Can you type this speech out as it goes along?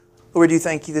Lord, we do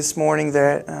thank you this morning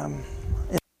that in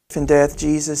life and death,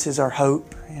 Jesus is our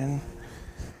hope. And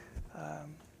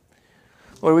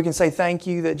Lord, we can say thank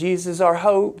you that Jesus is our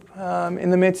hope in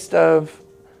the midst of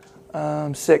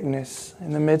sickness,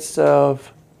 in the midst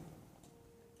of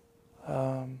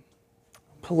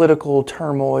political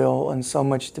turmoil and so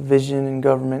much division in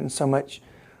government and so much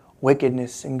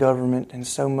wickedness in government and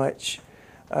so much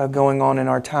going on in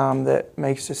our time that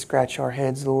makes us scratch our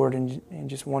heads, Lord, and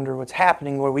just wonder what's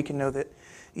happening. Lord, we can know that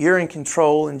You're in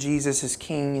control and Jesus is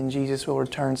King and Jesus will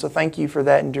return. So thank You for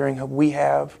that enduring hope we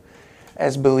have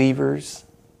as believers.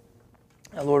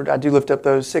 Lord, I do lift up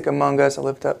those sick among us. I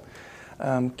lift up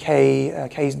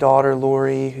Kay's daughter,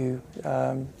 Lori, who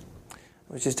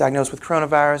was just diagnosed with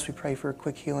coronavirus. We pray for a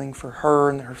quick healing for her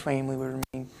and her family would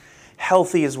remain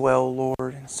healthy as well,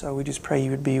 Lord. And so we just pray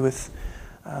You would be with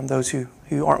those who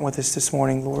aren't with us this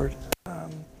morning, Lord.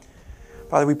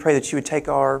 Father, we pray that You would take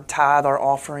our tithe, our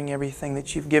offering, everything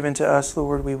that You've given to us,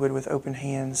 Lord. We would with open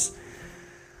hands,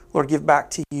 Lord, give back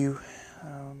to You.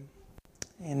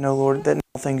 And know, Lord, that in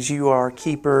all things You are our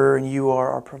keeper and You are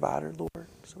our provider, Lord.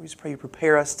 So we just pray You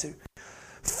prepare us to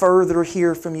further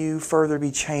hear from You, further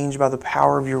be changed by the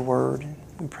power of Your word.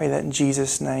 We pray that in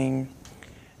Jesus' name.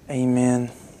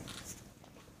 Amen.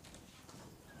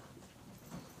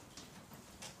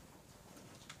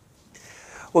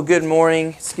 Well, good morning.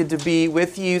 It's good to be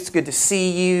with you. It's good to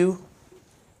see you.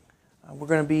 We're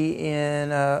going to be in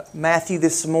Matthew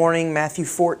this morning, Matthew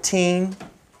 14.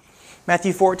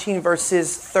 Matthew 14,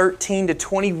 verses 13 to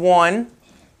 21.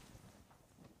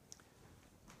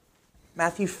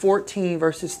 Matthew 14,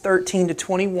 verses 13 to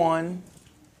 21.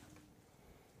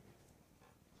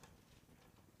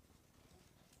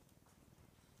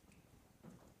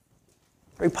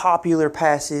 Very popular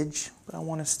passage, but I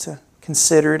want us to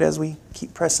consider it as we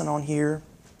keep pressing on here.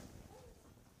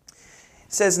 It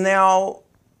says, "Now,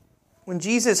 when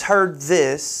Jesus heard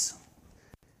this,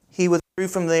 He withdrew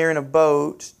from there in a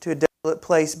boat to a desolate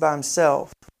place by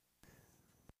Himself.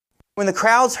 When the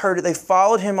crowds heard it, they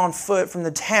followed Him on foot from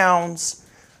the towns.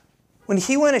 When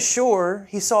He went ashore,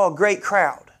 He saw a great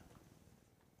crowd,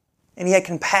 and He had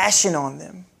compassion on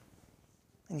them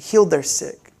and healed their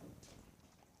sick.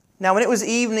 Now when it was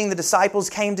evening, the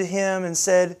disciples came to Him and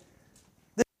said,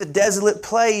 'This is a desolate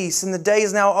place, and the day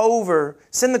is now over.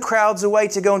 Send the crowds away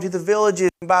to go into the villages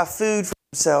and buy food for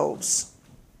themselves.'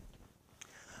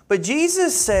 But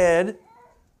Jesus said,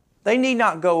 'They need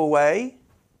not go away.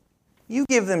 You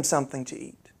give them something to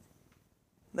eat.'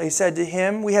 They said to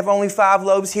Him, 'We have only 5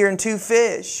 loaves here and 2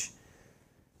 fish.'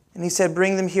 And He said,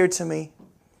 'Bring them here to me.'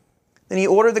 Then He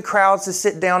ordered the crowds to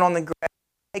sit down on the grass.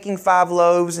 Taking 5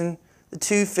 loaves and the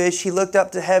 2 fish, He looked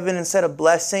up to heaven and said a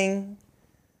blessing.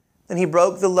 Then He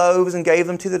broke the loaves and gave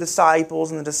them to the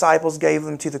disciples, and the disciples gave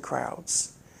them to the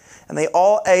crowds. And they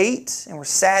all ate and were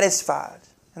satisfied.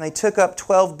 And they took up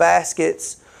 12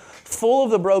 baskets full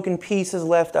of the broken pieces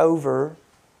left over.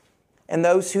 And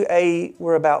those who ate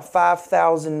were about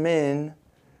 5,000 men,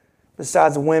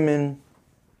 besides women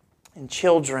and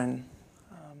children."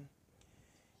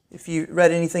 If you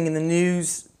read anything in the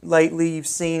news lately, you've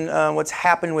seen what's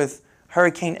happened with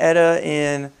Hurricane Eta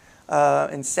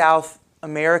in South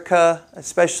America,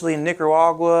 especially in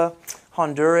Nicaragua,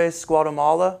 Honduras,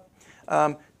 Guatemala.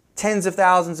 Tens of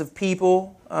thousands of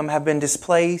people have been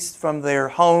displaced from their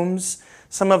homes.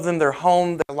 Some of them, their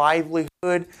home, their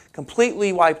livelihood,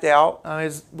 completely wiped out.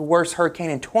 It's the worst hurricane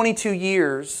in 22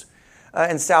 years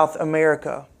in South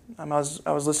America. I was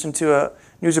listening to a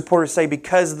news reporter say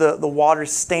because the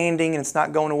water's standing and it's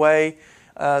not going away,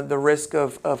 the risk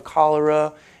of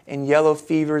cholera and yellow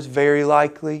fever is very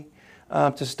likely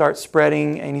to start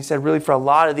spreading. And he said really for a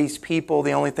lot of these people,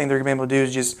 the only thing they're going to be able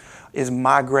to do is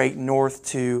migrate north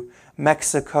to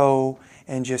Mexico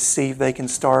and just see if they can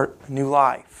start a new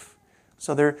life.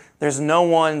 So there's no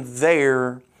one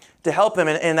there to help them.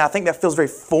 And I think that feels very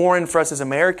foreign for us as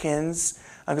Americans.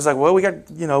 It's like, well, we got,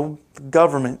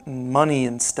 government and money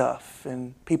and stuff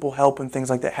and people help and things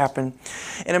like that happen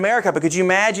in America. But could you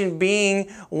imagine being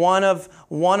one of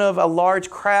a large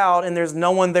crowd and there's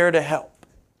no one there to help?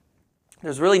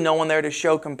 There's really no one there to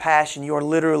show compassion. You are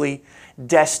literally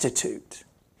destitute.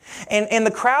 And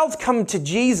the crowds come to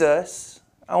Jesus,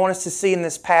 I want us to see in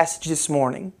this passage this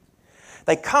morning.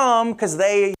 They come because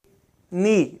they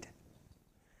need.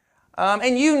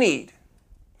 And you need.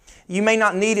 You may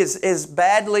not need as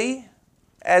badly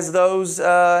as those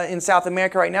in South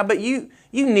America right now, but you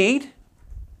need.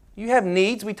 You have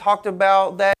needs. We talked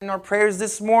about that in our prayers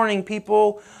this morning.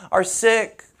 People are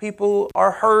sick. People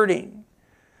are hurting.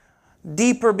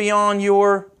 Deeper beyond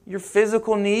your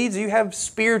physical needs, you have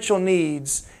spiritual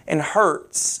needs and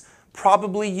hurts.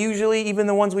 probably, usually, even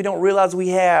the ones we don't realize we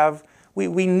have,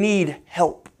 we need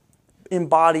help in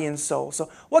body and soul.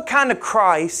 So what kind of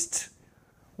Christ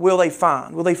will they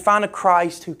find? Will they find a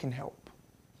Christ who can help?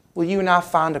 Will you and I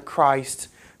find a Christ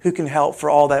who can help for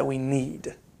all that we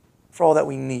need? For all that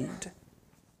we need.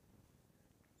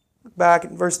 Look back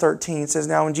at verse 13. It says,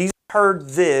 "Now when Jesus heard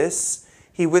this,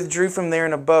 he withdrew from there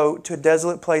in a boat to a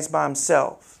desolate place by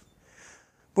himself.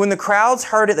 When the crowds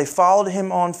heard it, they followed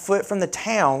him on foot from the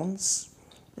towns.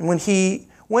 And when he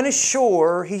went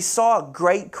ashore, he saw a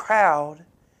great crowd,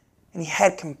 and he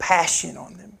had compassion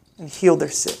on them and healed their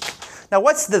sick." Now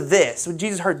what's the this? When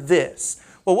Jesus heard this?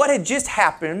 Well, what had just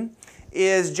happened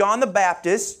is John the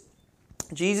Baptist,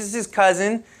 Jesus'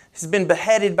 cousin, has been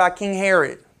beheaded by King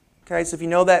Herod. Okay, so if you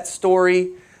know that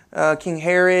story, King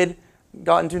Herod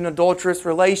got into an adulterous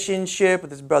relationship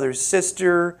with his brother's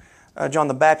sister. John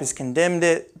the Baptist condemned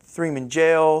it, threw him in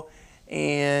jail,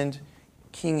 and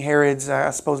King Herod's,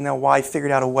 I suppose now wife,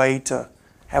 figured out a way to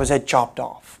have his head chopped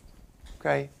off.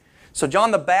 Okay, so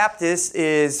John the Baptist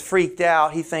is freaked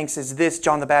out. He thinks, is this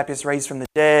John the Baptist raised from the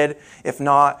dead? If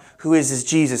not, who is this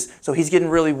Jesus? So he's getting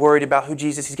really worried about who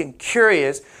Jesus is. He's getting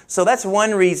curious. So that's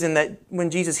one reason that when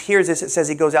Jesus hears this, it says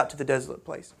he goes out to the desolate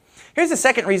place. Here's the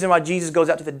second reason why Jesus goes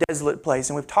out to the desolate place.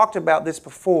 And we've talked about this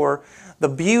before. The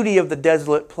beauty of the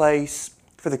desolate place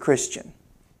for the Christian.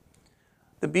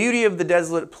 The beauty of the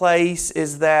desolate place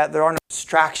is that there are no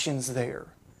distractions there.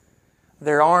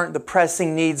 There aren't the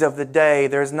pressing needs of the day.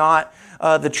 There's not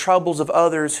the troubles of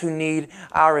others who need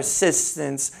our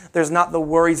assistance. There's not the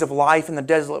worries of life in the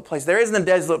desolate place. There is in the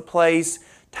desolate place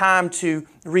time to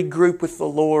regroup with the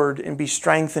Lord and be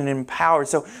strengthened and empowered.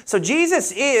 So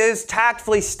Jesus is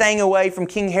tactfully staying away from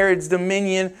King Herod's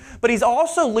dominion, but He's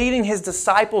also leading His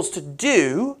disciples to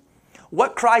do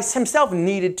what Christ Himself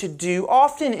needed to do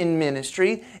often in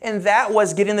ministry, and that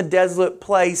was get in the desolate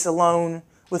place alone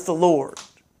with the Lord.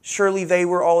 Surely they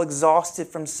were all exhausted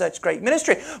from such great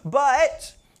ministry.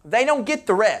 But they don't get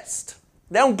the rest.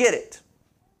 They don't get it.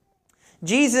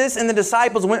 Jesus and the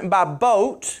disciples went by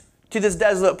boat to this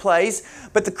desolate place,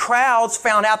 but the crowds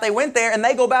found out they went there and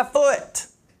they go by foot.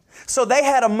 So they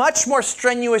had a much more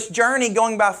strenuous journey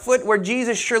going by foot, where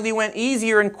Jesus surely went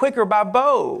easier and quicker by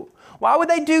boat. Why would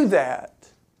they do that?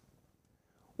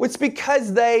 Well, it's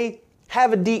because they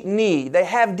have a deep need. They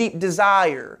have deep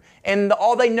desire. And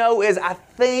all they know is, I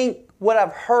think what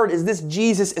I've heard is this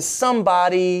Jesus is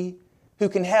somebody who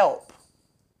can help.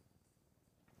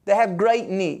 They have great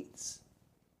needs.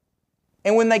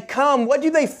 And when they come, what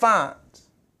do they find?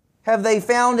 Have they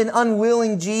found an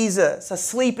unwilling Jesus, a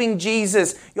sleeping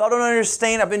Jesus? Y'all don't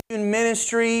understand. I've been doing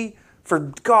ministry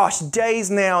for, days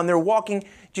now, and they're walking,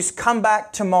 just come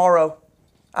back tomorrow.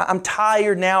 I'm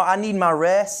tired now. I need my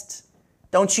rest.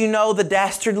 Don't you know the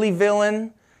dastardly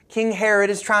villain? King Herod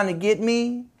is trying to get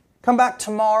me. Come back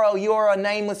tomorrow. You are a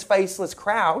nameless, faceless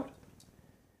crowd.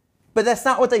 But that's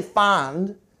not what they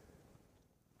find.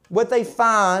 What they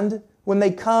find when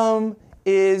they come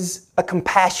is a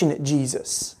compassionate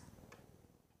Jesus.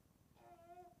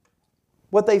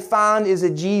 What they find is a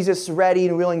Jesus ready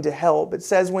and willing to help. It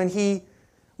says when He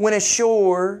went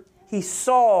ashore, He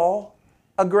saw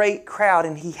a great crowd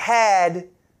and He had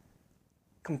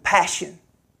compassion.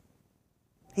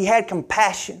 He had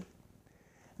compassion.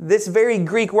 This very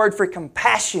Greek word for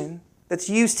compassion that's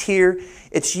used here,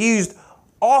 it's used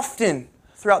often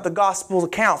throughout the Gospel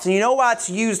accounts. And you know why it's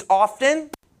used often?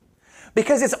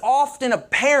 Because it's often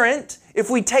apparent, if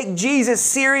we take Jesus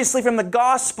seriously from the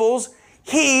Gospels,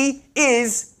 He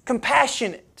is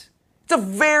compassionate. It's a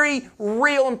very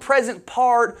real and present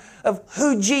part of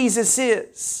who Jesus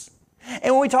is.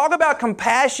 And when we talk about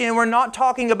compassion, we're not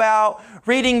talking about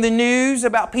reading the news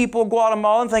about people in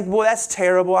Guatemala and think, boy, that's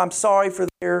terrible. I'm sorry for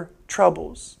their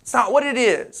troubles. It's not what it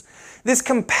is. This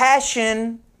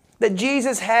compassion that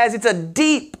Jesus has, it's a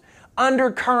deep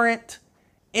undercurrent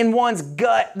in one's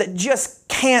gut that just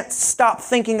can't stop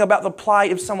thinking about the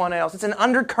plight of someone else. It's an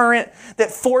undercurrent that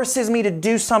forces me to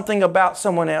do something about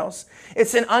someone else.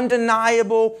 It's an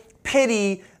undeniable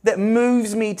pity that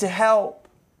moves me to help.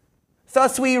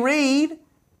 Thus we read,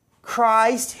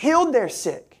 Christ healed their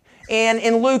sick. And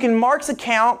in Luke and Mark's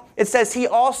account, it says He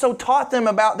also taught them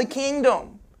about the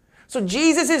kingdom. So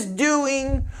Jesus is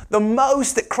doing the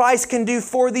most that Christ can do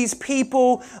for these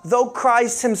people, though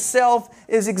Christ Himself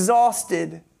is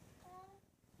exhausted.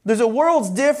 There's a world's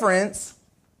difference,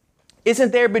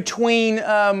 isn't there, between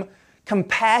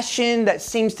compassion that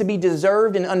seems to be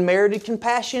deserved and unmerited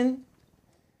compassion?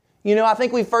 You know, I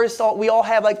think we all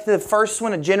have like the first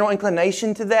one, a general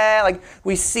inclination to that. Like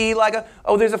we see like,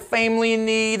 there's a family in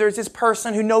need. There's this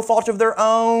person who no fault of their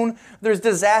own. There's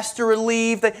disaster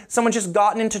relief, that someone's just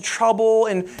gotten into trouble,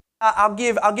 and I'll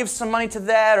give some money to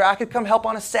that, or I could come help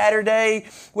on a Saturday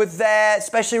with that.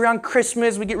 Especially around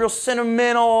Christmas, we get real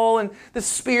sentimental and the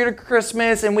spirit of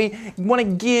Christmas, and we want to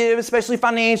give, especially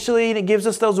financially, and it gives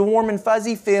us those warm and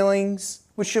fuzzy feelings,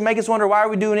 which should make us wonder, why are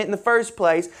we doing it in the first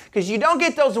place? Because you don't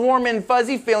get those warm and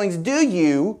fuzzy feelings, do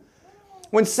you,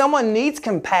 when someone needs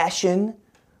compassion,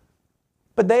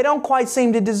 but they don't quite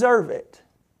seem to deserve it.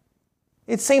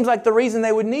 It seems like the reason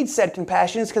they would need said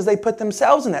compassion is because they put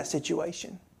themselves in that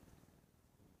situation.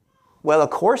 Well,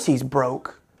 of course he's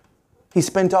broke. He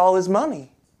spent all his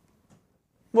money.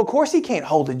 Well, of course he can't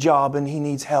hold a job and he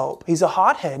needs help. He's a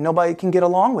hothead. Nobody can get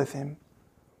along with him.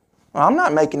 Well, I'm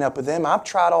not making up with them. I've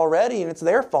tried already, and it's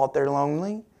their fault they're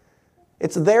lonely.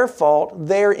 It's their fault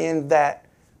they're in that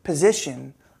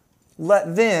position.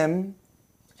 Let them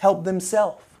help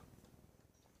themselves.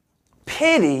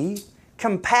 Pity,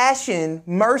 compassion,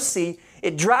 mercy,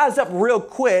 it dries up real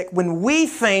quick when we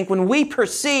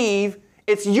perceive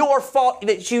it's your fault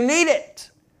that you need it.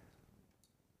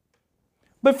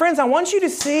 But friends, I want you to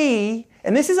see,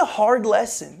 and this is a hard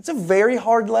lesson. It's a very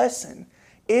hard lesson.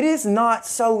 It is not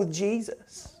so with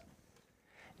Jesus.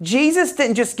 Jesus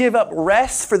didn't just give up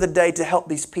rest for the day to help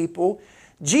these people.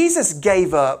 Jesus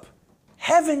gave up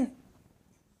heaven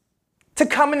to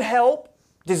come and help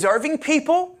deserving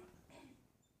people.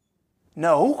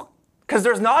 No, because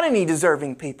there's not any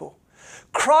deserving people.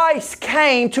 Christ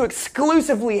came to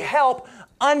exclusively help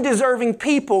undeserving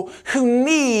people who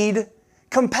need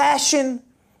compassion.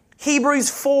 Hebrews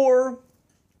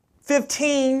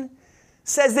 4:15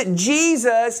 says that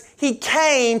Jesus, He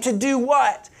came to do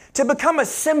what? To become a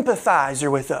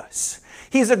sympathizer with us.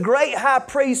 He's a great high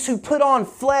priest who put on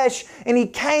flesh, and He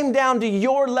came down to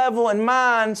your level and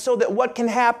mine so that what can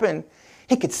happen?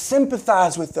 He could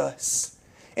sympathize with us,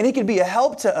 and He could be a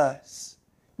help to us.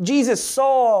 Jesus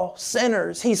saw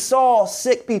sinners. He saw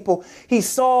sick people. He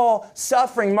saw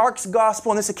suffering. Mark's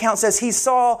gospel in this account says He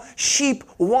saw sheep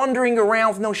wandering around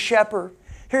with no shepherd.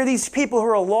 Here are these people who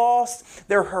are lost,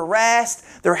 they're harassed,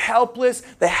 they're helpless,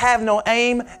 they have no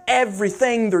aim,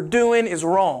 everything they're doing is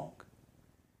wrong.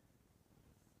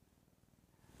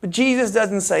 But Jesus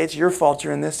doesn't say it's your fault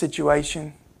you're in this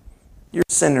situation. You're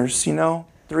sinners, you know.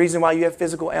 The reason why you have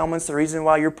physical ailments, the reason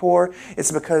why you're poor,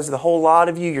 it's because the whole lot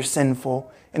of you're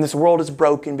sinful. And this world is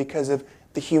broken because of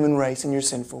the human race, and you're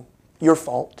sinful. Your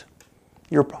fault.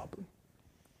 Your problem.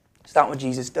 It's not what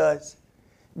Jesus does.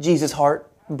 Jesus'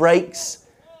 heart breaks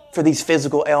for these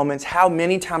physical ailments. How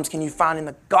many times can you find in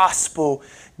the gospel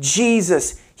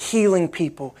Jesus healing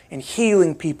people and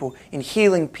healing people and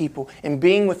healing people and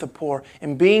being with the poor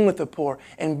and being with the poor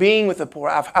and being with the poor?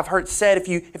 I've heard said if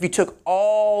you took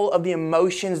all of the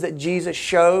emotions that Jesus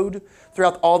showed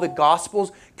throughout all the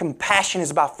gospels, compassion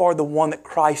is by far the one that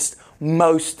Christ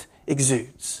most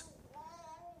exudes.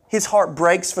 His heart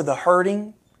breaks for the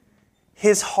hurting.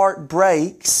 His heart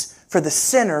breaks for the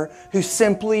sinner who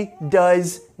simply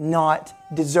does not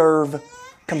deserve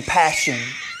compassion.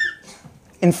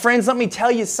 And friends, let me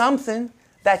tell you something.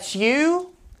 That's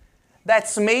you.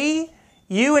 That's me.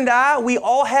 You and I, we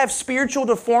all have spiritual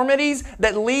deformities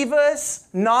that leave us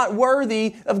not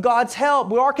worthy of God's help.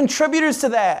 We are contributors to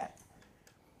that.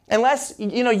 Unless,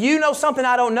 you know something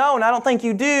I don't know, and I don't think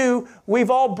you do,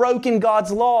 we've all broken God's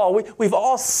law. We've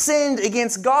all sinned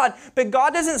against God. But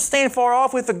God doesn't stand far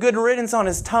off with a good riddance on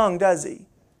His tongue, does He?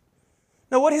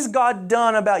 Now, what has God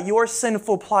done about your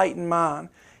sinful plight and mine?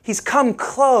 He's come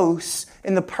close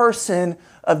in the person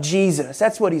of Jesus.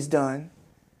 That's what He's done.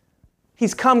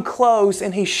 He's come close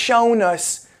and He's shown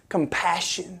us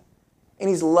compassion. And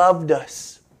He's loved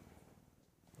us.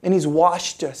 And He's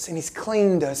washed us, and He's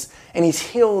cleaned us, and He's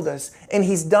healed us, and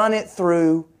He's done it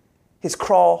through His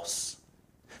cross.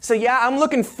 So yeah, I'm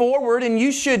looking forward, and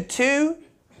you should too.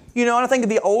 You know, and I think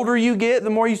the older you get, the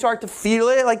more you start to feel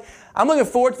it. Like, I'm looking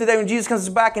forward to the day when Jesus comes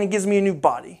back and He gives me a new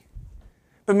body.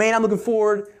 But man, I'm looking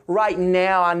forward right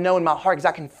now, I know in my heart, because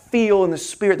I can feel in the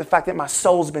Spirit the fact that my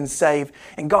soul's been saved,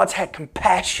 and God's had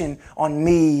compassion on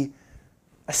me,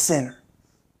 a sinner.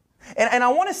 And I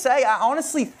want to say, I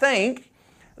honestly think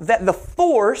that the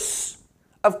force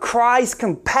of Christ's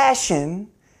compassion,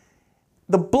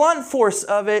 the blunt force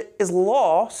of it, is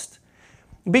lost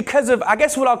because of, I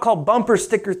guess, what I'll call bumper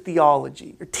sticker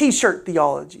theology or t-shirt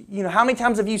theology. You know, how many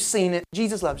times have you seen it?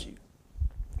 Jesus loves you.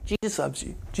 Jesus loves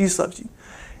you. Jesus loves you.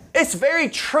 It's very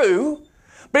true,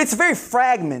 but it's very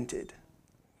fragmented.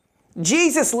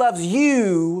 Jesus loves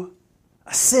you,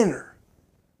 a sinner.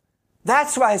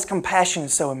 That's why His compassion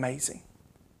is so amazing.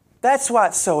 That's why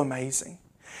it's so amazing.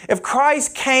 If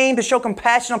Christ came to show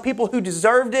compassion on people who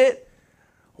deserved it,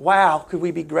 wow, could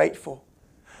we be grateful.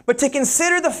 But to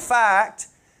consider the fact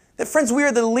that, friends, we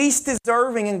are the least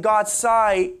deserving in God's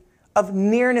sight of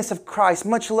nearness of Christ,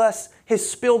 much less His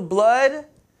spilled blood,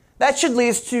 that should lead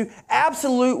us to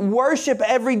absolute worship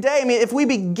every day. I mean, if we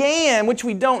began, which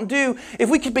we don't do, if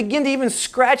we could begin to even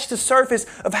scratch the surface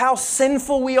of how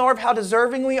sinful we are, of how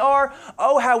deserving we are,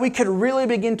 oh, how we could really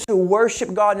begin to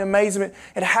worship God in amazement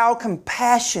at how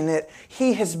compassionate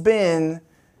He has been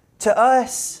to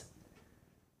us.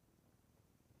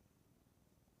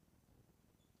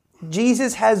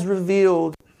 Jesus has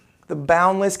revealed the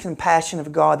boundless compassion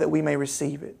of God that we may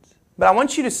receive it. But I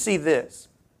want you to see this.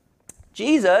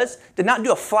 Jesus did not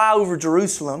do a flyover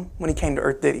Jerusalem when He came to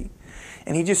earth, did He?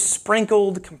 And He just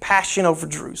sprinkled compassion over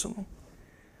Jerusalem.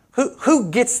 Who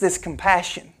gets this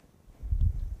compassion?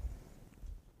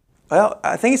 Well,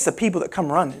 I think it's the people that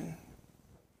come running.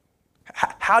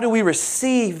 How do we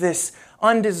receive this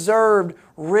undeserved,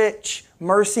 rich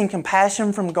mercy and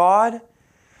compassion from God?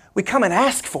 We come and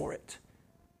ask for it.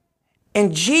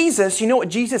 And Jesus, you know what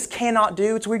Jesus cannot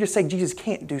do? It's weird to say Jesus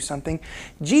can't do something.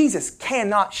 Jesus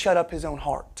cannot shut up His own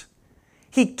heart.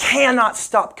 He cannot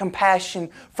stop compassion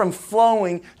from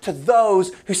flowing to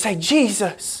those who say,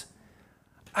 Jesus,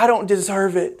 I don't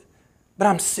deserve it, but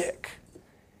I'm sick.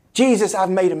 Jesus, I've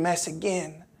made a mess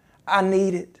again. I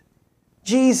need it.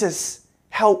 Jesus,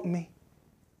 help me.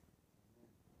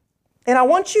 And I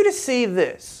want you to see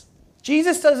this.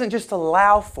 Jesus doesn't just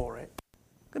allow for it.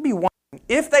 It could be one.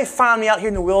 If they find me out here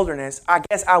in the wilderness, I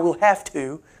guess I will have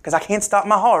to, because I can't stop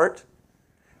my heart.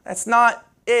 That's not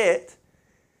it.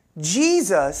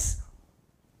 Jesus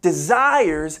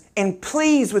desires and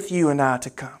pleads with you and I to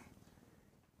come.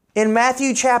 In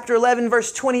Matthew chapter 11,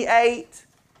 verse 28,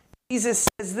 Jesus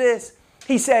says this.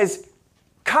 He says,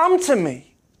 come to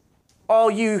me,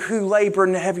 all you who labor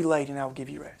and are heavy laden, and I will give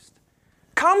you rest.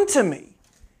 Come to me.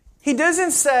 He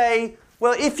doesn't say,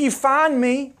 well, if you find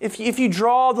me, if you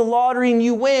draw the lottery and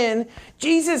you win,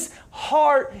 Jesus'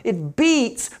 heart, it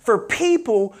beats for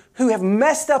people who have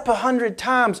messed up 100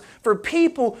 times, for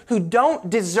people who don't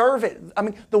deserve it. I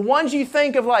mean, the ones you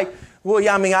think of like, well,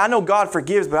 yeah, I mean, I know God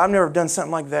forgives, but I've never done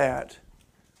something like that.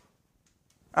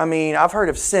 I mean, I've heard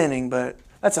of sinning, but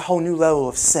that's a whole new level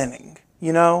of sinning,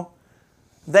 you know?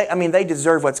 They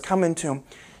deserve what's coming to them.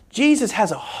 Jesus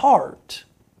has a heart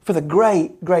for the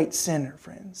great, great sinner,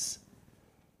 friends.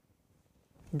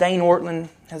 Dane Ortlund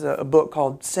has a book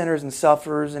called Sinners and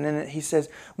Sufferers, and in it he says,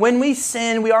 when we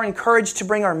sin, we are encouraged to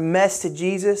bring our mess to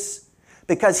Jesus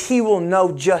because He will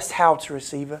know just how to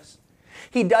receive us.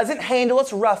 He doesn't handle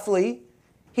us roughly.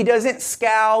 He doesn't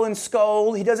scowl and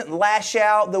scold. He doesn't lash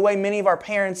out the way many of our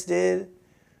parents did.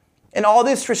 And all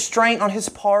this restraint on His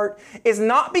part is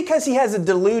not because He has a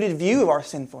diluted view of our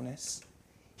sinfulness.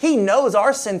 He knows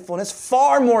our sinfulness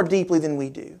far more deeply than we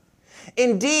do.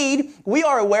 Indeed, we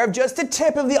are aware of just the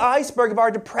tip of the iceberg of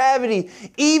our depravity,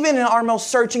 even in our most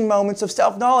searching moments of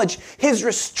self-knowledge. His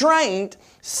restraint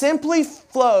simply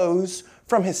flows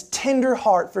from His tender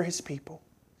heart for His people.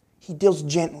 He deals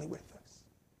gently with us.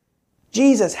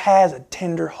 Jesus has a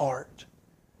tender heart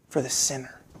for the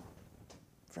sinner,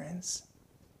 friends.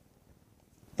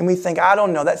 And we think, I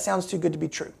don't know, that sounds too good to be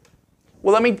true.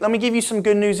 Well, let me give you some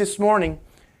good news this morning.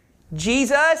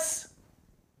 Jesus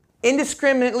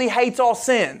indiscriminately hates all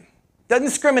sin. Doesn't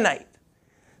discriminate.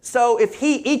 So if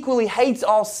He equally hates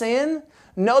all sin,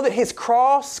 know that His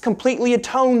cross completely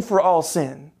atoned for all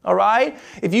sin. All right?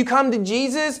 If you come to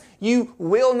Jesus, you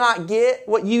will not get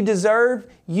what you deserve.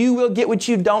 You will get what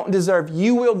you don't deserve.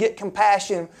 You will get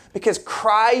compassion because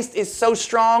Christ is so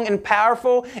strong and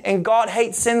powerful and God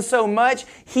hates sin so much.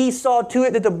 He saw to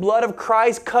it that the blood of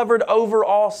Christ covered over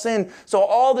all sin. So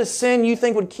all the sin you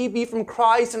think would keep you from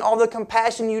Christ and all the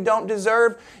compassion you don't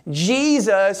deserve,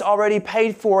 Jesus already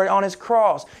paid for it on His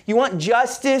cross. You want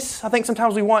justice? I think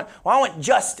sometimes we want, well, I want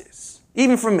justice.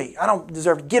 Even from me. I don't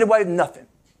deserve to get away with nothing.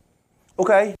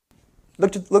 Okay?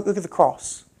 Look at the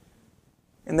cross.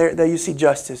 And there you see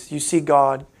justice. You see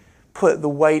God put the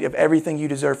weight of everything you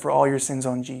deserve for all your sins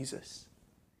on Jesus.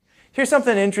 Here's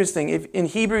something interesting. In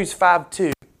Hebrews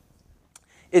 5:2,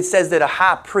 it says that a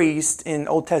high priest in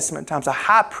Old Testament times, a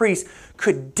high priest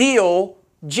could deal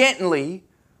gently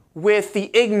with the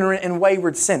ignorant and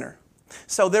wayward sinner.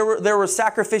 So there were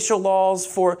sacrificial laws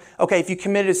for, okay, if you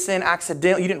committed a sin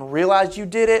accidentally, you didn't realize you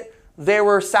did it, there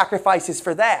were sacrifices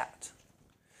for that.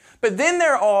 But then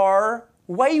there are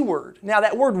wayward. Now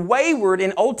that word wayward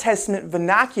in Old Testament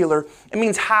vernacular, it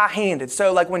means high-handed.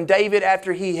 So like when David,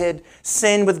 after he had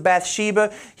sinned with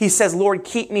Bathsheba, he says, Lord,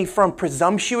 keep me from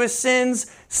presumptuous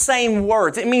sins. Same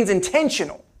words. It means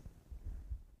intentional.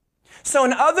 So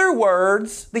in other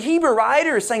words, the Hebrew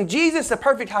writer is saying Jesus, the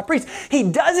perfect high priest, He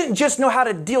doesn't just know how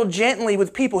to deal gently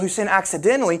with people who sin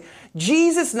accidentally.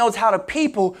 Jesus knows how to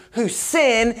people who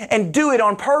sin and do it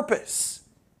on purpose.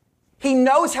 He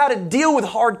knows how to deal with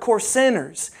hardcore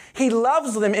sinners. He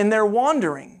loves them in their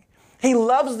wandering. He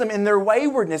loves them in their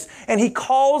waywardness. And He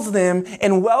calls them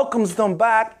and welcomes them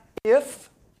back if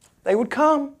they would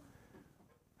come.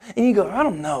 And you go, I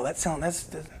don't know. I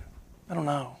don't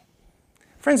know.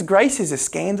 Friends, grace is a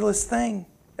scandalous thing.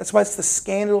 That's why it's the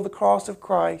scandal of the cross of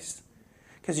Christ.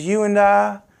 Because you and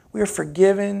I, we are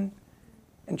forgiven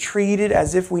and treated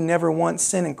as if we never once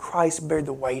sinned, and Christ bared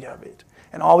the weight of it.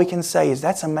 And all we can say is,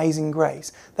 that's amazing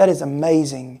grace. That is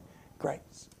amazing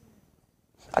grace.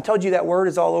 I told you that word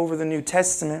is all over the New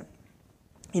Testament.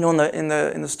 You know, in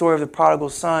the story of the prodigal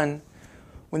son,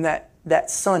 when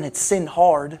that son had sinned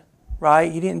hard,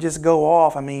 right? He didn't just go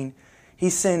off. I mean, he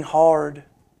sinned hard.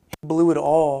 He blew it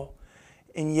all.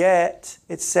 And yet,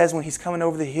 it says when he's coming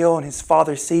over the hill and his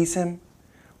father sees him,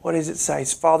 what does it say?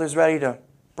 His father's ready to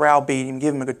browbeat him,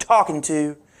 give him a good talking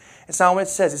to. It's not what it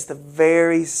says. It's the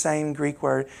very same Greek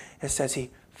word. It says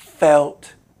he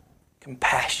felt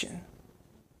compassion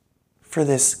for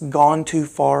this gone too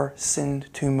far,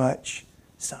 sinned too much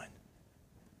son.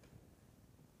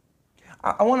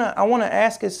 I want to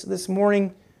ask us this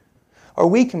morning, are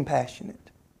we compassionate?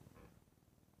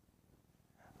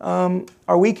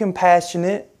 Are we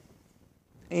compassionate?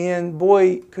 And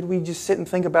boy, could we just sit and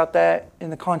think about that in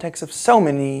the context of so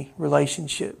many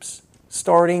relationships,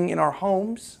 starting in our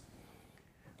homes.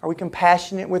 Are we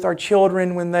compassionate with our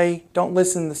children when they don't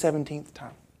listen the 17th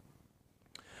time?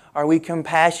 Are we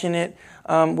compassionate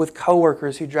with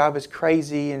coworkers who drive us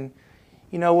crazy? And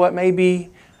you know what? Maybe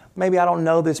I don't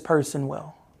know this person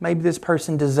well. Maybe this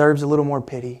person deserves a little more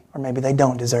pity, or maybe they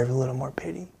don't deserve a little more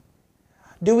pity.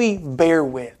 Do we bear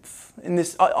with? And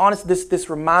this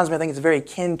reminds me, I think it's very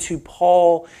akin to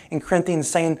Paul in Corinthians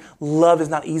saying, love is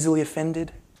not easily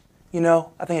offended. You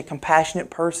know, I think a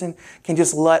compassionate person can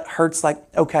just let hurts like,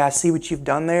 okay, I see what you've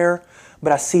done there,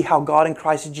 but I see how God in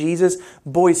Christ Jesus,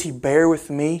 boy, does He bear with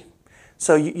me.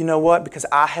 So you know what? Because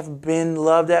I have been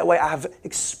loved that way, I have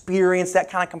experienced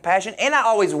that kind of compassion, and I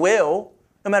always will,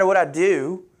 no matter what I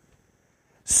do.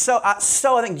 So I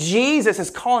think Jesus is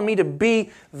calling me to be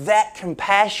that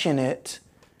compassionate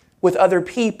with other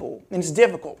people. And it's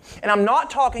difficult. And I'm not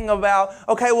talking about,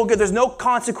 okay, well, good, there's no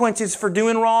consequences for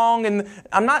doing wrong. And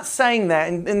I'm not saying that.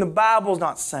 And the Bible's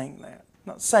not saying that. I'm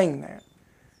not saying that.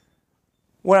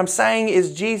 What I'm saying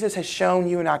is Jesus has shown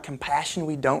you and I compassion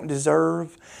we don't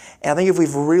deserve. And I think if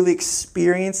we've really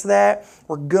experienced that,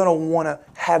 we're going to want to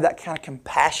have that kind of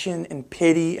compassion and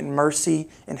pity and mercy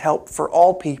and help for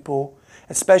all people,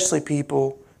 especially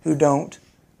people who don't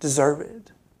deserve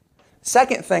it.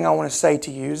 Second thing I want to say to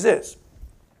you is this.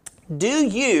 Do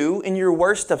you, in your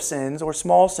worst of sins or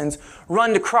small sins,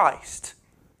 run to Christ?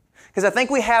 Because I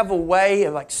think we have a way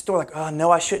of oh,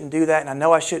 no, I shouldn't do that, and I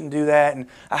know I shouldn't do that, and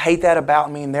I hate that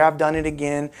about me, and there I've done it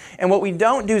again. And what we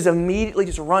don't do is immediately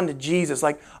just run to Jesus.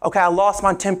 Like, okay, I lost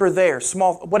my temper there,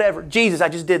 whatever. Jesus, I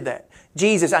just did that.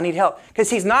 Jesus, I need help.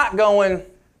 Because He's not going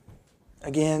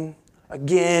again.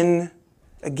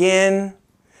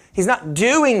 He's not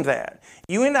doing that.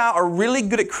 You and I are really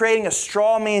good at creating a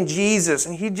straw man Jesus,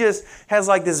 and He just has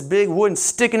like this big wooden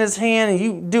stick in His hand, and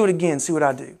you do it again, see what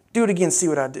I do. Do it again, see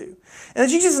what I do. And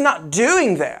Jesus is not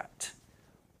doing that.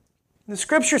 The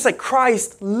Scriptures say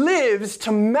Christ lives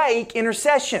to make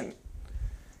intercession.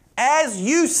 As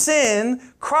you sin,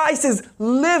 Christ is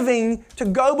living to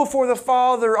go before the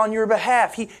Father on your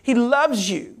behalf. He loves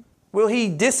you. Will He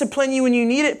discipline you when you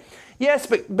need it? Yes,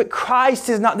 but Christ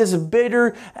is not this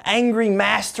bitter, angry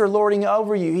master lording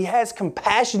over you. He has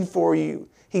compassion for you.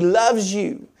 He loves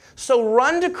you. So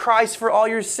run to Christ for all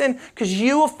your sin, because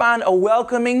you will find a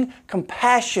welcoming,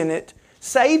 compassionate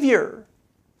Savior.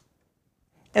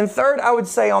 And third, I would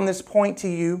say on this point to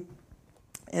you,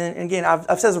 and again,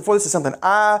 I've said this before, this is something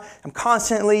I am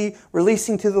constantly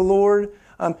releasing to the Lord.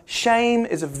 Shame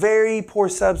is a very poor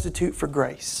substitute for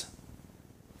grace.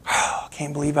 Oh, I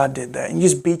can't believe I did that. And you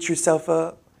just beat yourself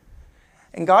up.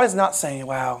 And God is not saying,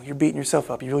 wow, you're beating yourself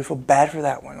up. You really feel bad for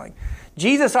that one. Like,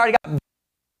 Jesus already got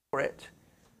for it.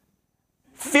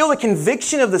 Feel the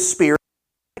conviction of the Spirit.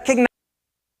 Recognize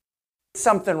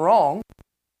something wrong.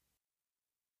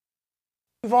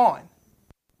 Move on.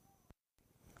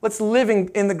 Let's live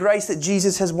in the grace that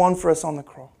Jesus has won for us on the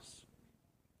cross.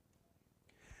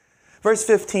 Verse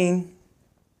 15.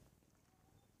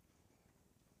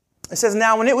 It says,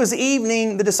 "Now when it was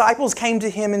evening, the disciples came to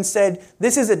him and said,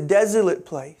 'This is a desolate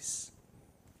place,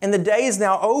 and the day is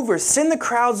now over. Send the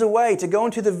crowds away to go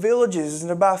into the villages and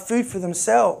to buy food for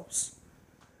themselves.'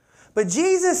 But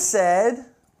Jesus said,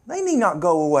 'They need not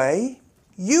go away.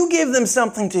 You give them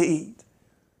something to eat.'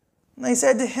 And they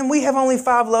said to him, 'We have only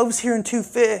 5 loaves here and 2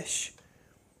 fish.'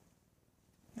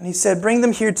 And he said, 'Bring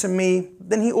them here to me.'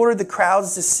 Then he ordered the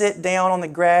crowds to sit down on the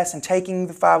grass, and taking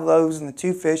the 5 loaves and the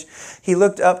 2 fish, he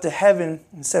looked up to heaven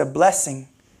and said a blessing.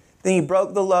 Then he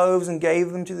broke the loaves and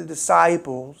gave them to the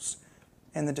disciples,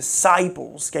 and the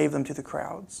disciples gave them to the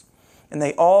crowds. And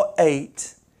they all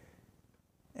ate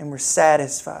and were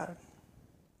satisfied."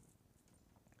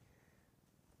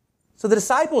 So the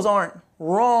disciples aren't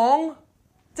wrong.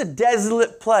 It's a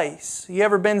desolate place. You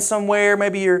ever been somewhere,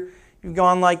 maybe you've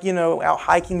gone out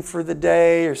hiking for the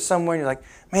day or somewhere, and you're like,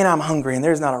 "Man, I'm hungry," and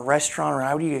there's not a restaurant or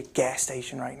how do you get a gas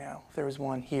station right now if there was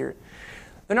one here.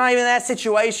 They're not even in that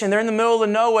situation. They're in the middle of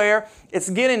nowhere. It's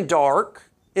getting dark.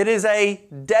 It is a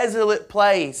desolate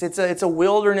place. It's a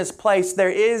wilderness place.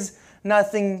 There is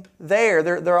nothing there.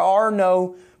 There are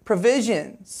no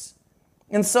provisions.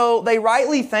 And so they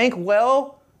rightly think,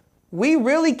 well, we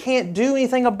really can't do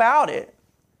anything about it.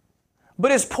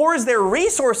 But as poor as their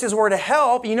resources were to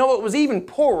help, you know what was even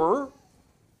poorer?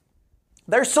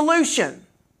 Their solution.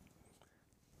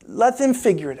 Let them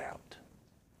figure it out.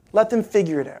 Let them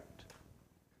figure it out.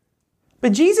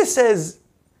 But Jesus says,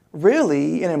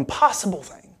 really, an impossible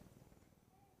thing.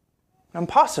 An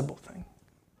impossible thing.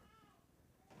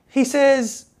 He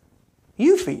says,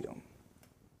 you feed them.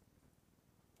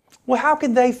 Well, how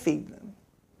could they feed them?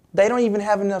 They don't even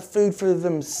have enough food for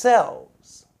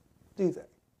themselves, do they?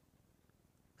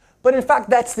 But in fact,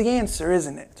 that's the answer,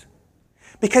 isn't it?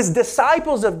 Because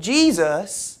disciples of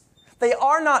Jesus, they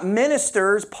are not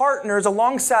ministers, partners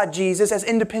alongside Jesus as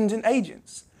independent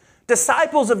agents.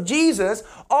 Disciples of Jesus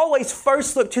always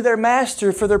first look to their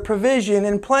master for their provision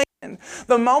and plan.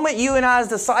 The moment you and I as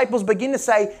disciples begin to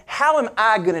say, how am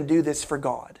I going to do this for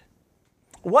God?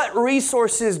 What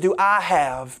resources do I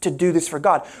have to do this for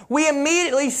God? We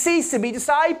immediately cease to be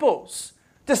disciples.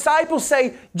 Disciples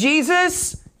say,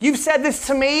 Jesus, you've said this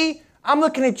to me. I'm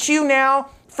looking at you now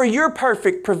for your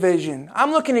perfect provision.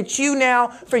 I'm looking at you now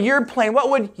for your plan. What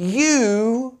would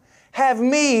you have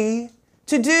me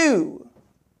to do?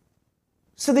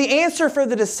 So the answer for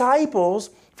the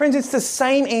disciples, friends, it's the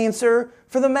same answer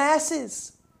for the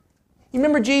masses. You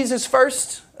remember Jesus'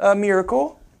 first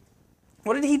miracle?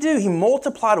 What did He do? He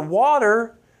multiplied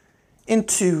water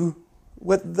into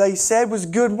what they said was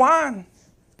good wine.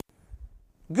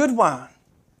 Good wine.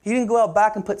 He didn't go out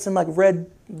back and put some red,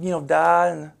 dye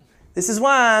and this is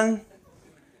wine.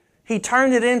 He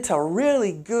turned it into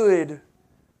really good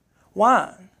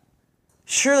wine.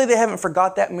 Surely they haven't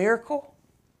forgot that miracle.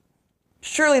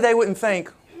 Surely they wouldn't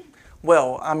think,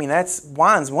 well,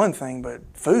 wine's one thing, but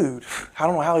food, I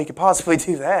don't know how He could possibly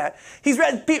do that. He's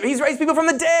raised people from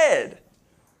the dead.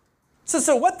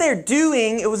 So what they're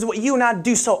doing, it was what you and I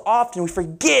do so often. We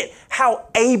forget how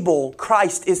able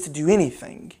Christ is to do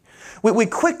anything. We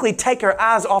quickly take our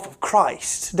eyes off of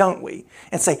Christ, don't we?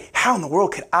 And say, how in the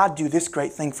world could I do this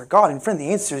great thing for God? And friend,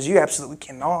 the answer is you absolutely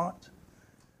cannot.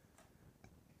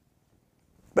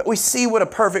 But we see what a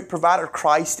perfect provider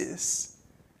Christ is.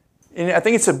 And I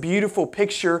think it's a beautiful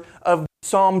picture of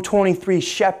Psalm 23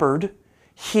 shepherd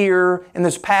here in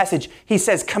this passage. He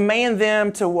says, command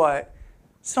them to what?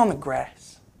 Sit on the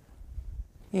grass.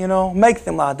 Make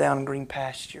them lie down in green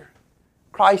pasture.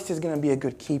 Christ is going to be a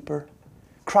good keeper.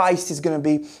 Christ is going to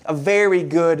be a very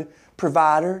good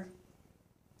provider.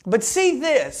 But see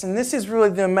this, and this is really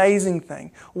the amazing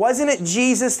thing. Wasn't it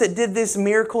Jesus that did this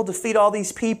miracle to feed all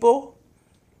these people?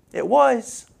 It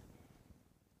was.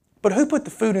 But who put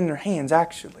the food in their hands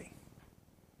actually?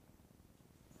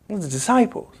 It was the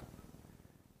disciples.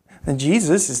 And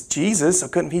Jesus is Jesus, so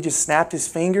couldn't He just snapped His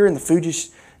finger and the food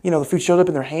just, the food showed up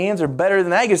in their hands? Or better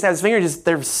than that, He just snapped His finger, just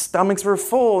their stomachs were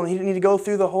full and He didn't need to go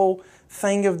through the whole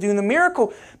thing of doing the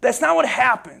miracle. That's not what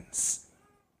happens.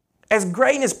 As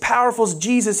great and as powerful as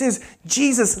Jesus is,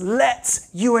 Jesus lets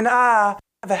you and I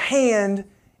have a hand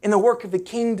in the work of the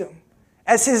kingdom.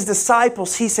 As His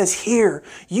disciples, He says, here,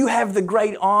 you have the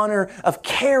great honor of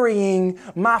carrying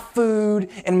my food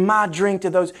and my drink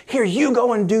to those. Here, you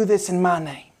go and do this in my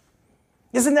name.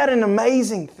 Isn't that an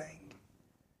amazing thing?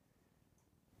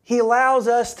 He allows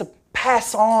us to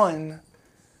pass on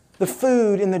the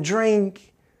food and the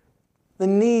drink, the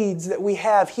needs that we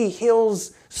have. He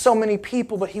heals so many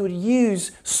people, but He would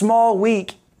use small,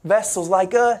 weak vessels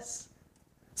like us.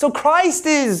 So Christ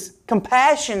is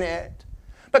compassionate,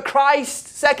 But Christ,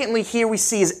 secondly, here we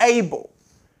see is able.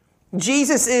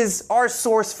 Jesus is our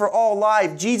source for all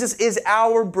life. Jesus is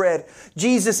our bread.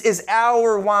 Jesus is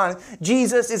our wine.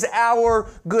 Jesus is our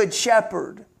good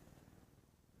shepherd.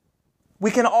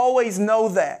 We can always know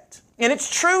that. And it's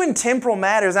true in temporal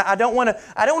matters. I don't want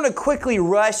to quickly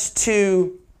rush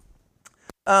to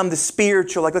the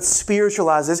spiritual, like let's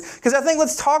spiritualize this, because I think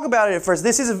let's talk about it at first.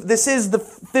 This is the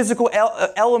physical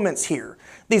elements here.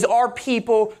 These are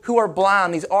people who are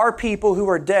blind. These are people who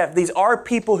are deaf. These are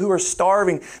people who are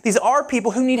starving. These are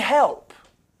people who need help.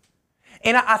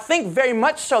 And I think very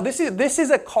much so, this is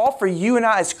a call for you and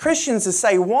I as Christians to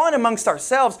say, one, amongst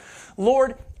ourselves,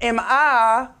 Lord, am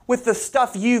I, with the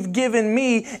stuff you've given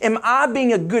me, am I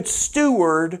being a good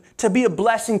steward to be a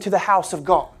blessing to the house of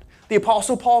God? The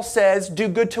Apostle Paul says, do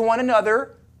good to one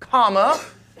another, comma,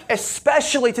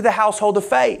 especially to the household of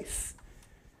faith.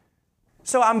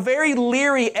 So I'm very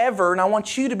leery ever, and I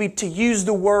want you to use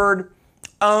the word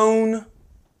own,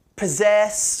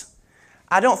 possess.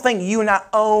 I don't think you and I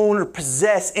own or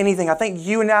possess anything. I think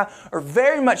you and I are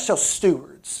very much so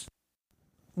stewards.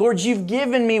 Lord, you've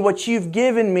given me what you've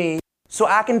given me so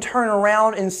I can turn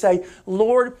around and say,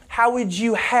 Lord, how would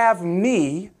you have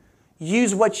me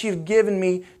use what you've given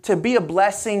me to be a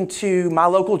blessing to my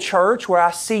local church where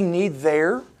I see need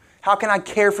there? How can I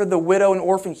care for the widow and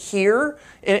orphan here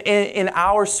in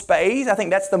our space? I think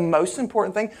that's the most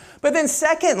important thing. But then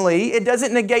secondly, it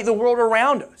doesn't negate the world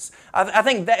around us. I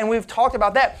think that, and we've talked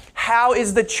about that. How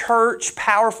is the church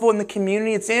powerful in the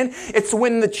community it's in? It's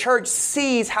when the church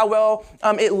sees how well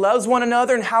it loves one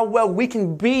another and how well we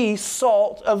can be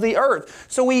salt of the earth.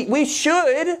 So we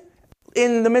should,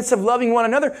 in the midst of loving one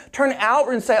another, turn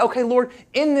outward and say, okay, Lord,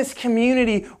 in this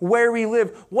community where we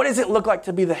live, what does it look like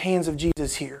to be the hands of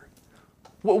Jesus here?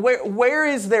 Where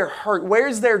is their hurt? Where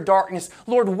is their darkness?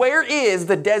 Lord, where is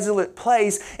the desolate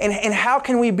place? And how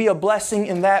can we be a blessing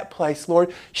in that place,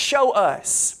 Lord? Show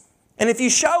us. And if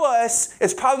you show us,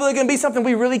 it's probably going to be something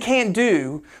we really can't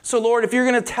do. So, Lord, if you're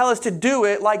going to tell us to do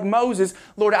it like Moses,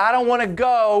 Lord, I don't want to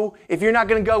go if you're not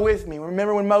going to go with me.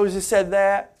 Remember when Moses said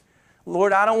that?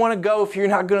 Lord, I don't want to go if you're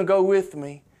not going to go with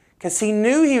me. Because he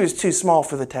knew he was too small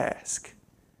for the task.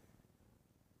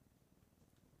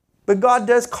 But God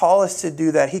does call us to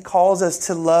do that. He calls us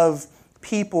to love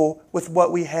people with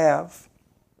what we have.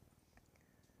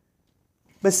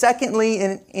 But secondly,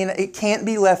 and it can't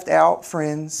be left out,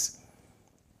 friends,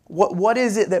 what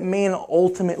is it that man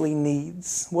ultimately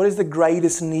needs? What is the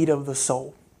greatest need of the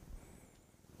soul?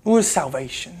 What is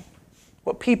salvation?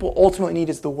 What people ultimately need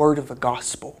is the word of the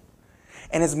gospel.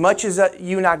 And as much as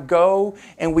you and I go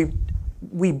and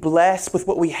we bless with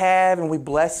what we have, and we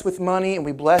bless with money, and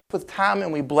we bless with time,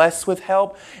 and we bless with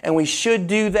help, and we should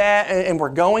do that, and we're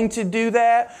going to do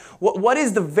that. What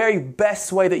is the very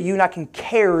best way that you and I can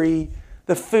carry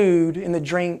the food and the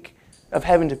drink of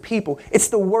heaven to people? It's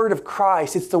the word of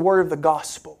Christ. It's the word of the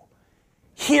gospel.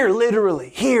 Here, literally,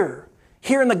 here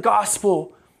in the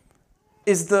gospel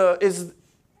is the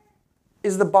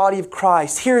body of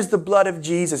Christ. Here's the blood of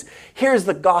Jesus. Here's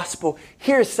the gospel.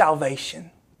 Here's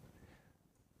salvation.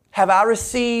 Have I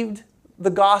received the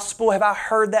gospel? Have I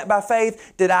heard that by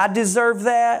faith? Did I deserve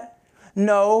that?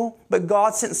 No, but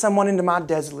God sent someone into my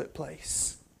desolate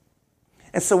place.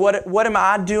 And so what am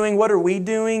I doing? What are we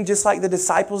doing? Just like the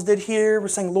disciples did here, we're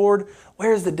saying, Lord,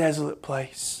 where's the desolate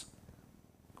place?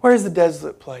 Where's the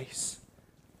desolate place?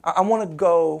 I want to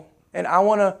go, and I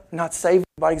want to not save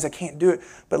everybody because I can't do it.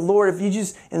 But Lord, if you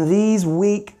just, in these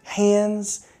weak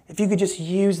hands, if you could just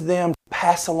use them to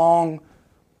pass along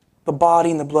the body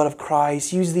and the blood of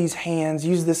Christ, use these hands,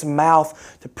 use this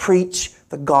mouth to preach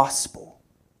the gospel.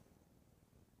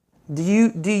 Do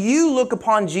you look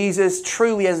upon Jesus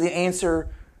truly as the answer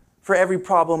for every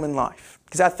problem in life?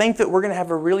 Because I think that we're going to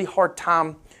have a really hard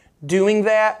time doing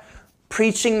that,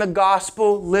 preaching the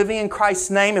gospel, living in Christ's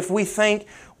name, if we think,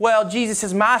 well, Jesus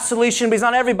is my solution, but He's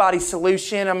not everybody's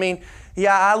solution. I mean,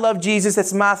 yeah, I love Jesus,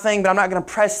 that's my thing, but I'm not going to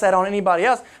press that on anybody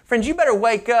else. Friends, you better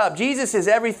wake up. Jesus is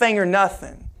everything or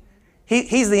nothing.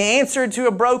 He's the answer to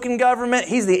a broken government.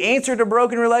 He's the answer to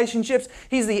broken relationships.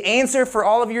 He's the answer for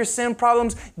all of your sin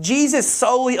problems. Jesus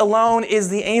solely alone is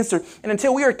the answer. And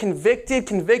until we are convicted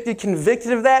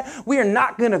of that, we are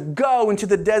not going to go into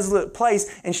the desolate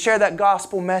place and share that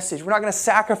gospel message. We're not going to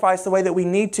sacrifice the way that we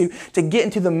need to get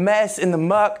into the mess and the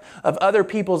muck of other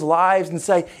people's lives and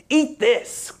say, eat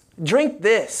this, drink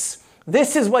this.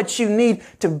 This is what you need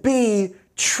to be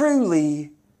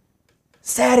truly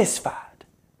satisfied.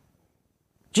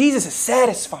 Jesus is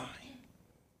satisfying.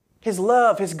 His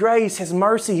love, His grace, His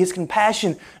mercy, His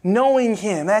compassion, knowing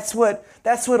Him, that's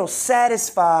what'll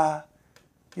satisfy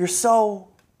your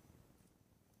soul.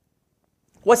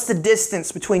 What's the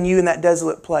distance between you and that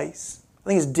desolate place? I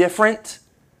think it's different.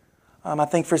 I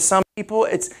think for some people,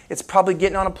 it's probably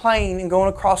getting on a plane and going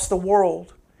across the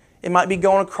world. It might be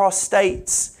going across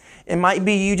states. It might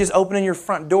be you just opening your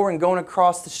front door and going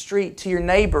across the street to your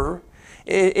neighbor.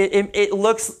 It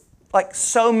looks like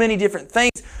so many different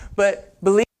things, but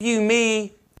believe you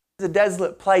me, there's a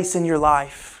desolate place in your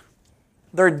life.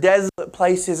 There are desolate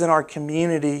places in our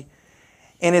community.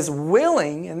 And as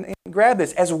willing, and grab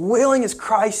this, as willing as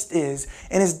Christ is,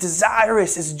 and as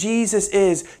desirous as Jesus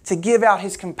is to give out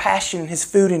His compassion, His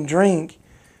food and drink,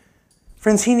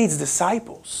 friends, He needs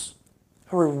disciples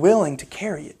who are willing to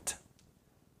carry it.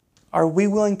 Are we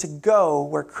willing to go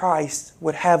where Christ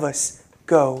would have us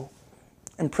go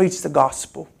and preach the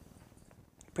gospel,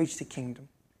 preach the kingdom?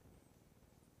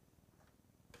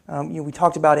 We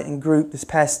talked about it in group this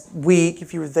past week,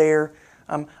 if you were there.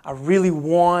 I really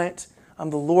want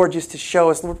the Lord just to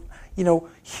show us, Lord,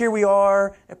 here we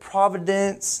are at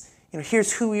Providence.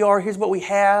 Here's who we are. Here's what we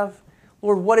have.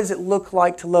 Lord, what does it look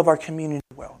like to love our community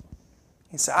well?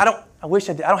 And so I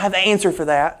don't have the answer for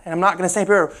that. And I'm not going to say,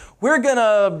 we're going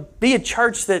to be a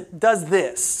church that does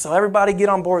this. So everybody get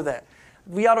on board with that.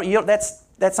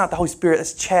 That's not the Holy Spirit.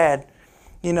 That's Chad.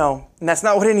 And that's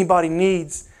not what anybody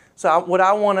needs. So what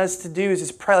I want us to do is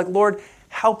just pray, like, Lord,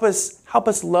 help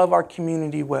us love our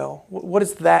community well. What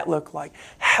does that look like?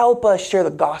 Help us share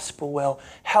the gospel well.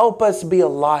 Help us be a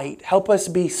light. Help us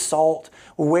be salt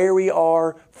where we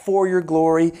are for your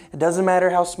glory. It doesn't matter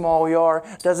how small we are.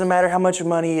 It doesn't matter how much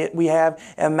money we have.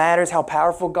 It matters how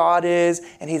powerful God is,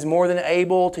 and He's more than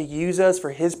able to use us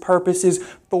for His purposes,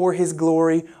 for His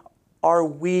glory. Are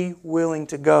we willing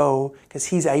to go? Because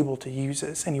He's able to use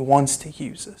us, and He wants to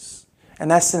use us. And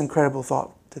that's an incredible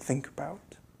thought to think about.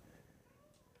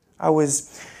 I went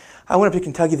up to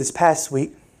Kentucky this past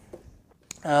week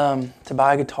to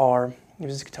buy a guitar. It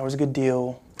was a good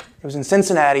deal. It was in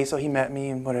Cincinnati, so he met me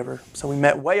and whatever. So we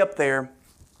met way up there.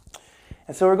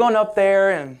 And so we're going up there,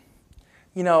 and,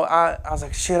 I was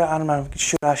like, shit, I don't know,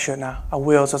 shouldn't I? I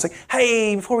will. So I was like,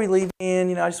 hey, before we leave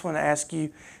in, I just want to ask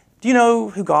you, do you know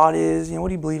who God is? What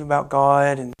do you believe about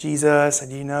God and Jesus?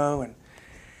 And do you know? And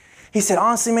he said,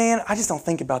 honestly, man, I just don't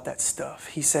think about that stuff.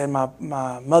 He said, my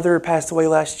mother passed away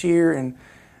last year, and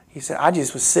he said, I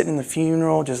just was sitting in the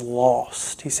funeral, just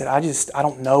lost. He said, I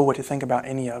don't know what to think about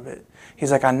any of it. He's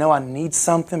like, I know I need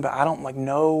something, but I don't even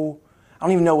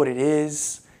know what it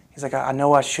is. He's like, I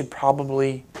know I should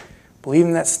probably believe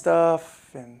in that stuff.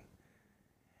 And,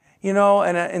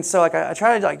 and so I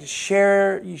try to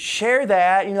share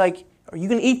that, and you're like, are you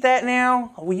going to eat that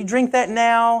now? Will you drink that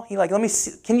now? He's like, let me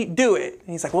see. Can you do it? And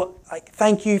he's like, well,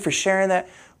 thank you for sharing that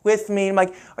with me. I'm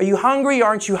like, are you hungry or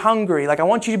aren't you hungry? I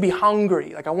want you to be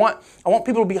hungry. I want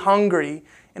people to be hungry.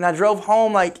 And I drove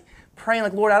home praying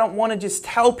Lord, I don't want to just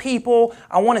tell people.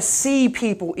 I want to see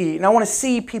people eat. And I want to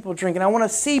see people drink. And I want to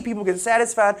see people get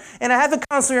satisfied. And I have to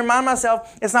constantly remind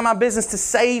myself, it's not my business to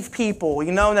save people,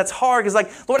 and that's hard. Because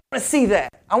Lord, I want to see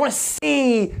that. I want to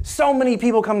see so many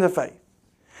people come to faith.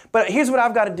 But here's what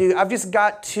I've got to do. I've just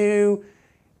got to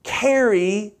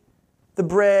carry the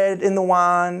bread and the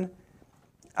wine.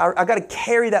 I've got to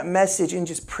carry that message and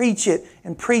just preach it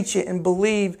and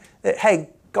believe that, hey,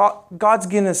 God's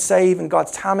going to save in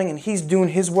God's timing, and He's doing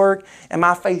His work. Am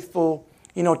I faithful,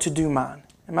 to do mine?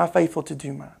 Am I faithful to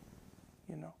do mine?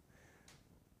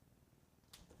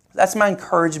 That's my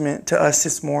encouragement to us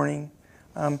this morning.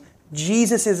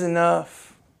 Jesus is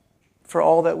enough for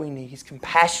all that we need. He's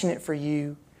compassionate for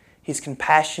you. He's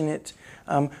compassionate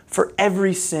for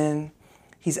every sin.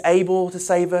 He's able to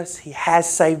save us. He has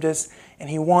saved us. And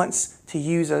He wants to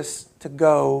use us to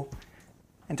go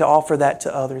and to offer that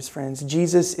to others, friends.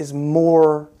 Jesus is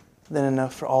more than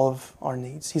enough for all of our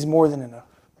needs. He's more than enough.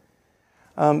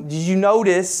 Did you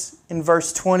notice in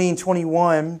verse 20 and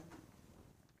 21,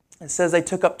 it says they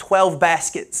took up 12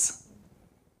 baskets.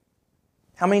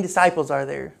 How many disciples are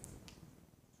there?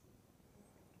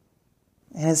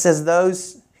 And it says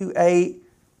those who ate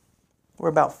were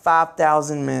about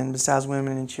 5,000 men, besides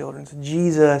women and children. So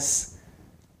Jesus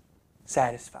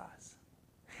satisfies.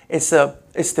 It's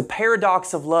the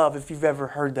paradox of love, if you've ever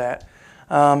heard that.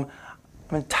 I'm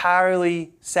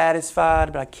entirely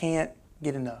satisfied, but I can't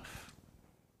get enough.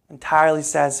 Entirely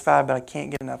satisfied, but I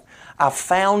can't get enough. I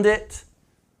found it,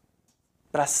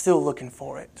 but I'm still looking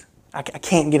for it. I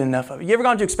can't get enough of it. You ever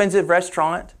gone to an expensive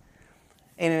restaurant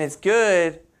and it's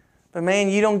good, but man,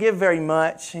 you don't give very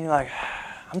much, and you're like,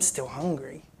 I'm still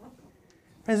hungry.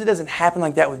 Friends, it doesn't happen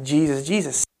like that with Jesus.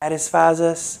 Jesus satisfies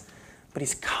us, but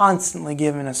He's constantly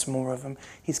giving us more of Him.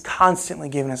 He's constantly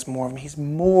giving us more of Him. He's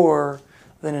more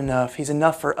than enough. He's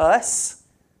enough for us.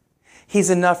 He's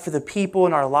enough for the people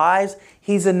in our lives.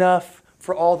 He's enough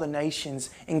for all the nations.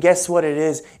 And guess what it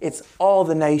is? It's all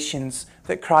the nations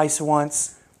that Christ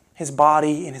wants His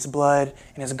body and His blood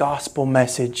and His gospel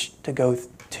message to go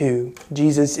to.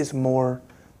 Jesus is more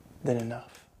than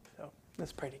enough. So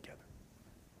let's pray together.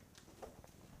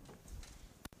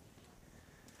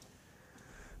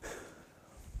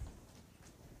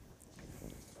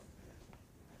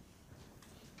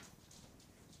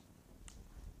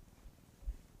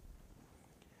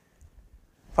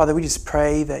 Father, we just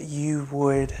pray that You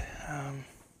would,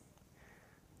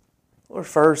 Lord,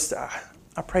 first,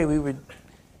 I pray we would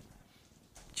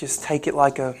just take it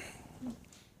like a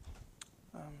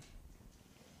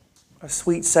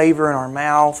sweet savor in our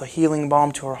mouth, a healing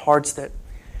balm to our hearts, that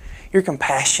You're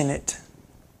compassionate.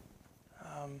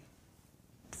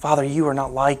 Father, You are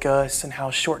not like us, and how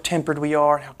short-tempered we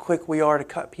are, and how quick we are to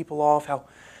cut people off,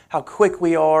 how quick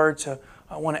we are to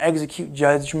want to execute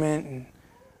judgment. And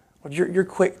Lord, You're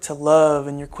quick to love,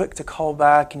 and You're quick to call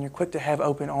back, and You're quick to have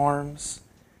open arms.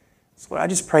 So Lord, I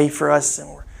just pray for us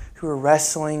who are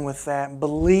wrestling with that,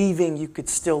 believing You could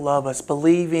still love us,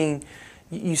 believing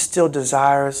You still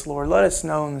desire us, Lord. Let us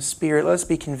know in the Spirit. Let us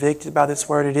be convicted by this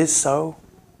word. It is so.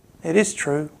 It is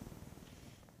true.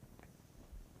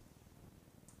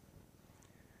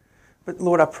 But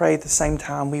Lord, I pray at the same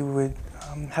time we would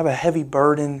have a heavy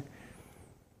burden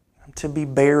to be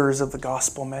bearers of the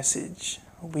gospel message.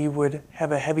 We would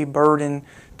have a heavy burden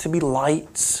to be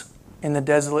lights in the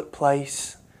desolate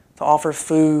place, to offer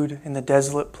food in the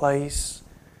desolate place.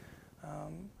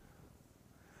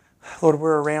 Lord,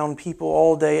 we're around people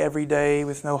all day, every day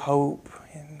with no hope.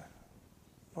 And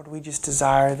Lord, we just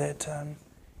desire that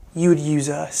You would use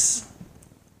us.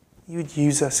 You would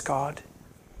use us, God.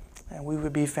 And we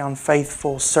would be found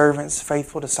faithful servants,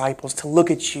 faithful disciples, to look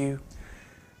at You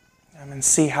and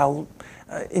see how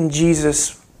in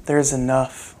Jesus there is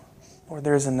enough. Lord,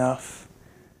 there is enough.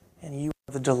 And You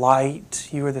are the delight.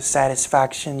 You are the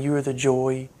satisfaction. You are the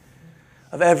joy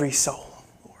of every soul.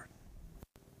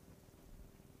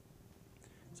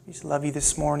 We just love You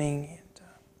this morning, and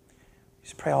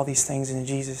just pray all these things in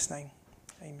Jesus' name.